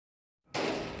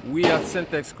We at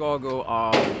Syntex Cargo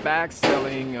are back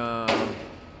selling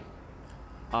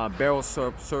barrel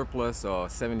surplus or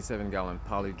 77-gallon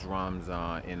poly drums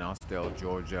in Austell,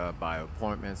 Georgia by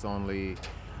appointments only.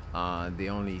 They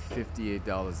only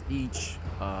 $58 each.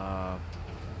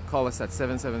 Call us at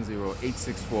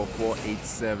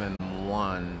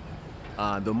 770-864-4871.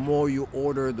 The more you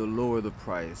order, the lower the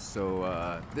price.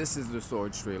 So this is the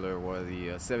storage trailer where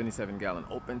the 77-gallon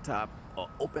open top or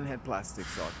open head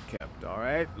plastics are kept. All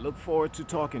right. Look forward to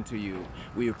talking to you.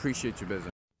 We appreciate your business.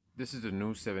 This is the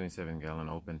new 77-gallon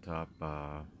open top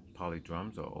poly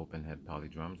drums or open head poly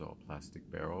drums or plastic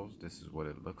barrels. This is what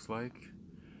it looks like.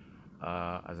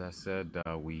 As I said,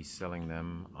 we selling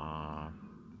them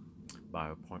by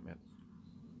appointment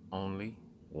only,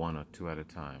 one or two at a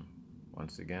time.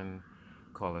 Once again,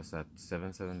 call us at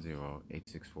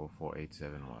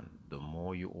 770-864-4871. The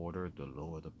more you order, the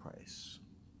lower the price.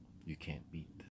 You can't beat that.